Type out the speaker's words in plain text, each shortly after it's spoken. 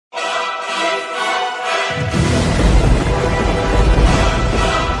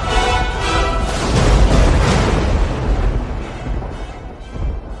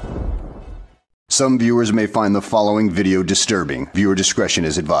Some viewers may find the following video disturbing. Viewer discretion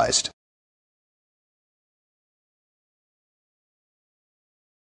is advised.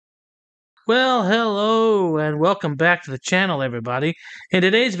 Well, hello, and welcome back to the channel, everybody. In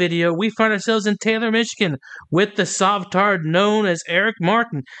today's video, we find ourselves in Taylor, Michigan, with the Sovtard known as Eric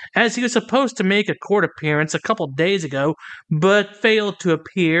Martin, as he was supposed to make a court appearance a couple days ago, but failed to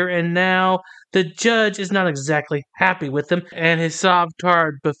appear, and now the judge is not exactly happy with him and his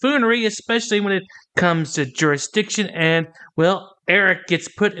Sovtard buffoonery, especially when it comes to jurisdiction, and, well, Eric gets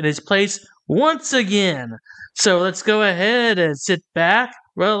put in his place once again. So let's go ahead and sit back,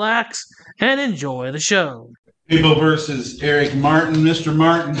 relax, and enjoy the show. People versus Eric Martin. Mr.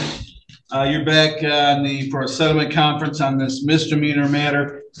 Martin, you're back for a settlement conference on this misdemeanor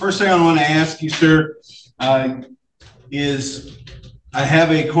matter. First thing I want to ask you, sir, is I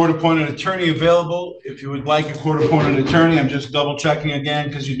have a court-appointed attorney available. If you would like a court-appointed attorney, I'm just double-checking again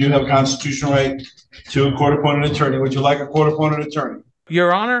because you do have a constitutional right to a court-appointed attorney. Would you like a court-appointed attorney?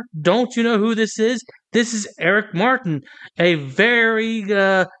 Your Honor, don't you know who this is? This is Eric Martin, a very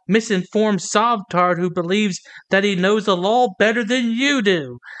misinformed Sovtard who believes that he knows the law better than you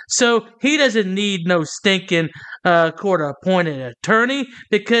do. So he doesn't need no stinking court-appointed attorney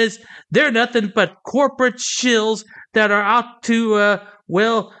because they're nothing but corporate shills that are out to,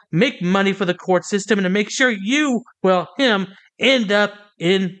 make money for the court system and to make sure you, him, end up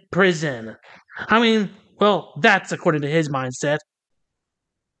in prison. I mean, that's according to his mindset.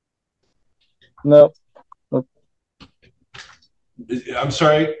 No. I'm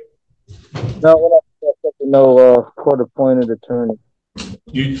sorry? No, court-appointed attorney.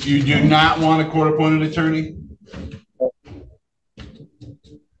 You do not want a court-appointed attorney?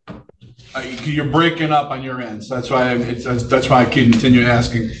 You're breaking up on your end, so that's why I continue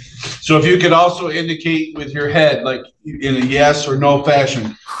asking. So if you could also indicate with your head, like in a yes or no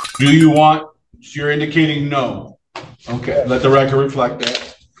fashion, do you want? You're indicating no. Okay, let the record reflect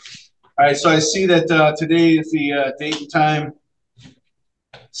that. All right, so I see that today is the date and time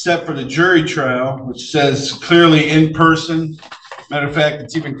set for the jury trial, which says clearly in person. Matter of fact,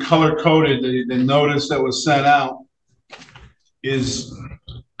 it's even color-coded. The notice that was sent out is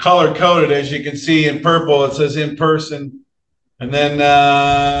color-coded, as you can see in purple. It says in person. And then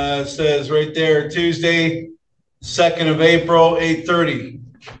it says right there, Tuesday, 2nd of April, 8:30.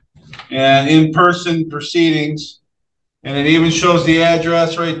 And in-person proceedings. And it even shows the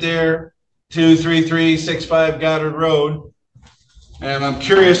address right there, 23365 Goddard Road. And I'm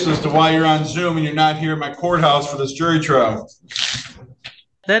curious as to why you're on Zoom and you're not here at my courthouse for this jury trial.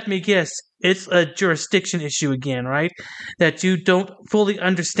 Let me guess. It's a jurisdiction issue again, right? That you don't fully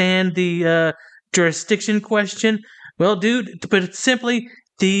understand the jurisdiction question? Well, dude, to put it simply,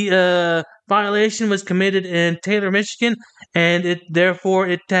 the violation was committed in Taylor, Michigan, and therefore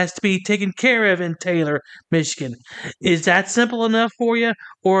it has to be taken care of in Taylor, Michigan. Is that simple enough for you,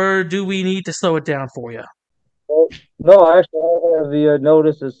 or do we need to slow it down for you? No, actually, I have the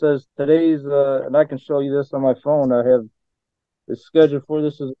notice that says today's, and I can show you this on my phone. I have the schedule for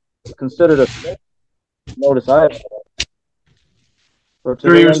this is considered a notice. I have.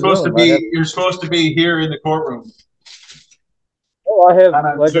 Sir, you're supposed to be here in the courtroom. Oh, I have.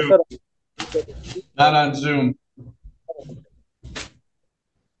 Like I said, not on Zoom.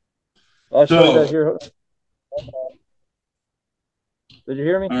 I'll show you that here. Did you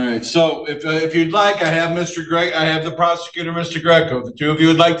hear me? All right. So if you'd like, I have the prosecutor, Mr. Greco. The two of you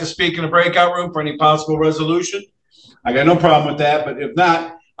would like to speak in the breakout room for any possible resolution. I got no problem with that. But if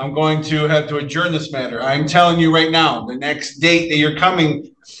not, I'm going to have to adjourn this matter. I'm telling you right now, the next date that you're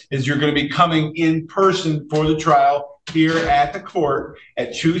coming is you're going to be coming in person for the trial here at the court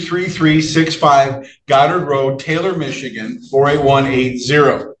at 23365 Goddard Road, Taylor, Michigan,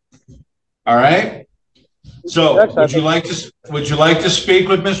 48180. All right. So would you like to speak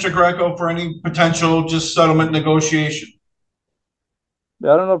with Mr. Greco for any potential just settlement negotiation?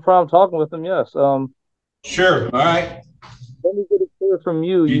 Yeah, I don't have a problem talking with him. Yes. Sure. All right. Let me get it clear from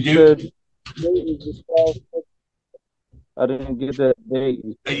you. You said I didn't get that date.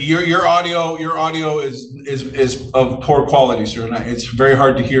 Your audio is of poor quality, sir, and it's very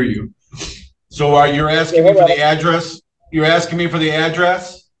hard to hear you. So you're asking me for the address? You're asking me for the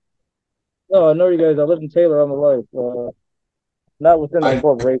address? No, I know you guys. I live in Taylor all my life. Not within the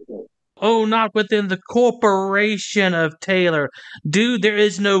corporation. Oh, not within the corporation of Taylor. Dude, there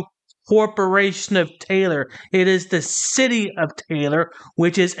is no corporation of Taylor. It is the city of Taylor,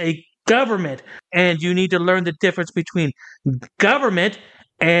 which is a government. And you need to learn the difference between government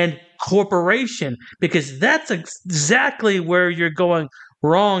and corporation, because that's exactly where you're going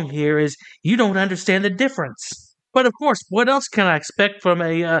wrong here, is you don't understand the difference. But of course, what else can I expect from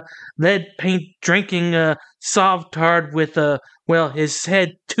a lead paint drinking Sovtard with well, his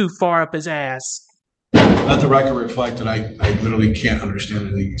head too far up his ass? Let the record reflect that I literally can't understand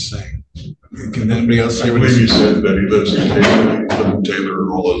anything he's saying. Can anybody else say I what believe he's you said that he lives in Taylor. He lived in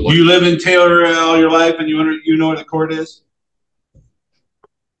Taylor all his life. You live in Taylor all your life, and you know where the court is?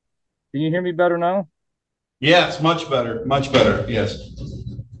 Can you hear me better now? Yes, much better, yes.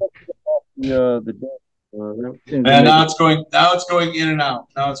 And now it's going in and out.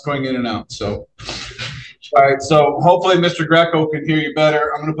 So, all right. So hopefully Mr. Greco can hear you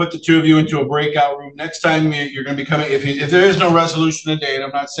better. I'm going to put the two of you into a breakout room. Next time you're going to be coming, if there is no resolution today, and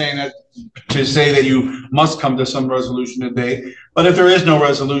I'm not saying that to say that you must come to some resolution today, but if there is no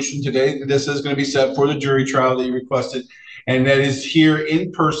resolution today, this is going to be set for the jury trial that you requested, and that is here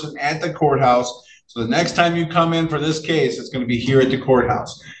in person at the courthouse. So the next time you come in for this case, it's going to be here at the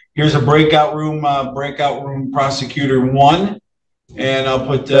courthouse. Here's a breakout room prosecutor 1, and I'll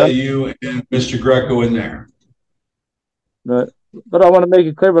put you and Mr. Greco in there. But I want to make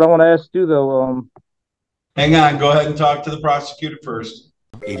it clear, but I want to ask you though. Hang on, go ahead and talk to the prosecutor first.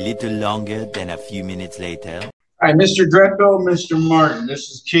 A little longer than a few minutes later. All right, Mr. Greco, Mr. Martin, this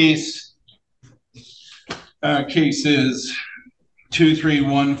is case is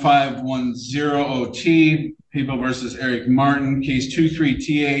 231510OT, People versus Eric Martin, case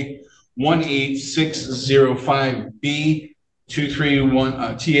 23TA18605B, 231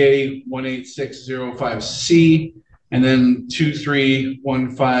 TA18605C, and then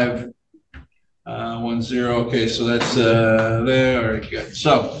 231510. Okay, so that's there. All right, good.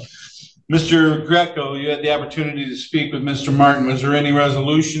 So, Mr. Greco, you had the opportunity to speak with Mr. Martin. Was there any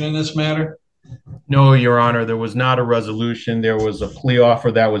resolution in this matter? No, Your Honor, there was not a resolution. There was a plea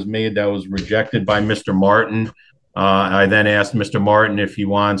offer that was made that was rejected by Mr. Martin. I then asked Mr. Martin if he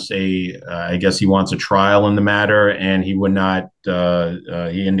wants I guess he wants a trial in the matter, and he would not,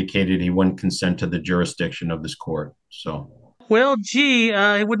 he indicated he wouldn't consent to the jurisdiction of this court, so. Well, gee,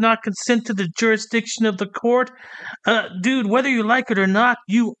 he would not consent to the jurisdiction of the court. Dude, whether you like it or not,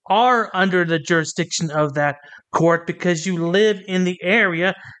 you are under the jurisdiction of that court because you live in the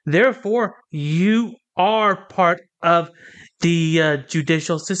area. Therefore, you are part of the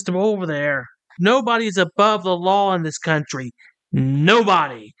judicial system over there. Nobody's above the law in this country.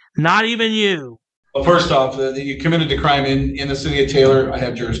 Nobody. Not even you. Well, first off, you committed a crime in the city of Taylor. I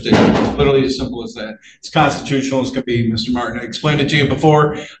have jurisdiction. It's literally as simple as that. It's constitutional as can be, Mr. Martin. I explained it to you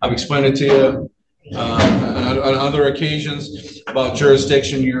before. I've explained it to you on other occasions about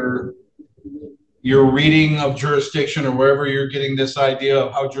jurisdiction. Your reading of jurisdiction or wherever you're getting this idea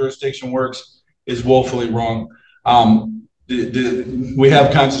of how jurisdiction works is woefully wrong. We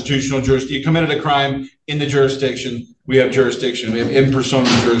have constitutional jurisdiction. You committed a crime in the jurisdiction. We have jurisdiction. We have in persona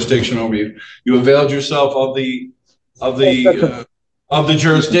jurisdiction over you. You availed yourself of the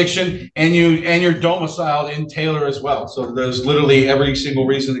jurisdiction, and you're domiciled in Taylor as well. So there's literally every single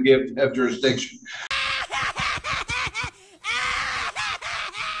reason to have jurisdiction.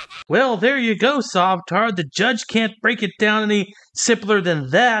 Well, there you go, Sovtard. The judge can't break it down any simpler than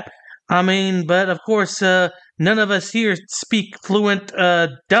that. I mean, but of course, none of us here speak fluent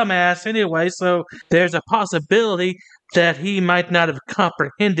dumbass anyway, so there's a possibility that he might not have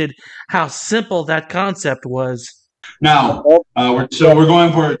comprehended how simple that concept was. Now, so we're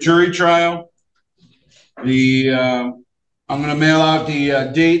going for a jury trial. I'm going to mail out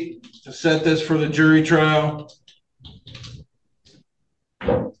the date to set this for the jury trial.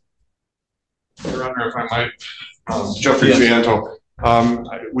 Your Honor, if I might, Jeffrey Gianto.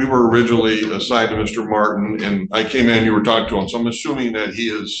 We were originally assigned to Mr. Martin, and I came in, you were talking to him, so I'm assuming that he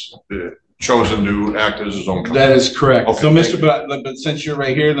has chosen to act as his own counsel. That is correct. Okay, so, but since you're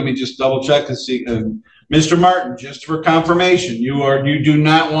right here, let me just double check and see. Mr. Martin, just for confirmation, you do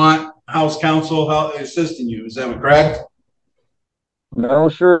not want House counsel assisting you. Is that correct? No,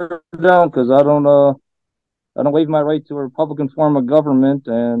 sure don't, because I don't waive my right to a Republican form of government.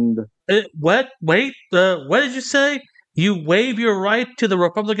 And what? Wait, what did you say? You waive your right to the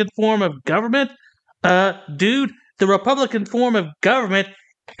Republican form of government? Dude, the Republican form of government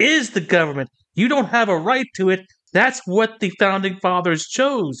is the government. You don't have a right to it. That's what the Founding Fathers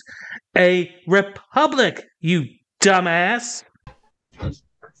chose. A republic, you dumbass. Thank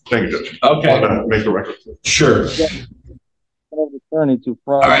you, Judge. Okay. Make the record. Sure. Attorney to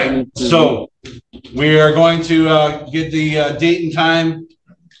fraud. All right. So we are going to get the date and time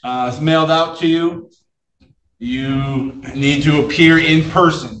mailed out to you. You need to appear in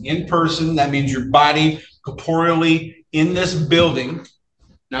person. In person, that means your body corporeally in this building,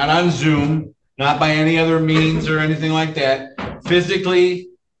 not on Zoom, not by any other means or anything like that. Physically,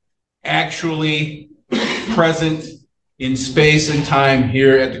 actually present in space and time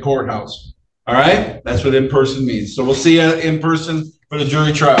here at the courthouse. All right? That's what in person means. So we'll see you in person for the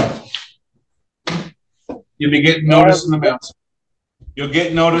jury trial. You'll be getting notice in the mail. You'll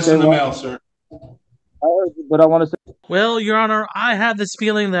get notice in the mail, sir. But I want to say, Well, Your Honor, I have this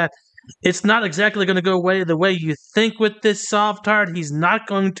feeling that it's not exactly going to go away the way you think with this Sovtard. He's not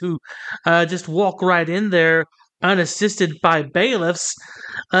going to just walk right in there unassisted by bailiffs.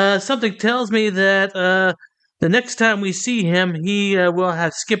 Something tells me that the next time we see him, he will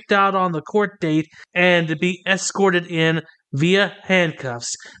have skipped out on the court date and be escorted in via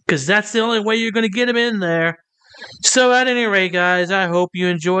handcuffs, because that's the only way you're going to get him in there. So at any rate, guys, I hope you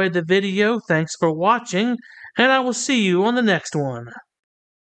enjoyed the video. Thanks for watching, and I will see you on the next one.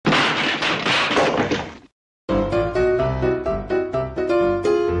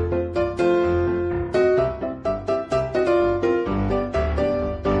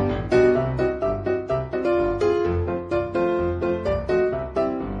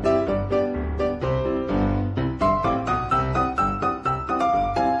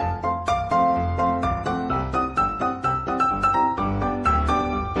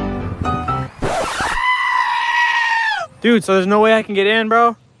 Dude, so there's no way I can get in,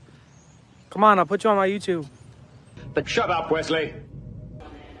 bro? Come on, I'll put you on my YouTube. But shut up, Wesley.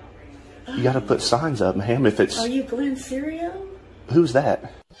 You gotta put signs up, ma'am, if it's... Are you Glenn Serio? Who's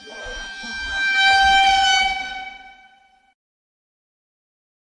that?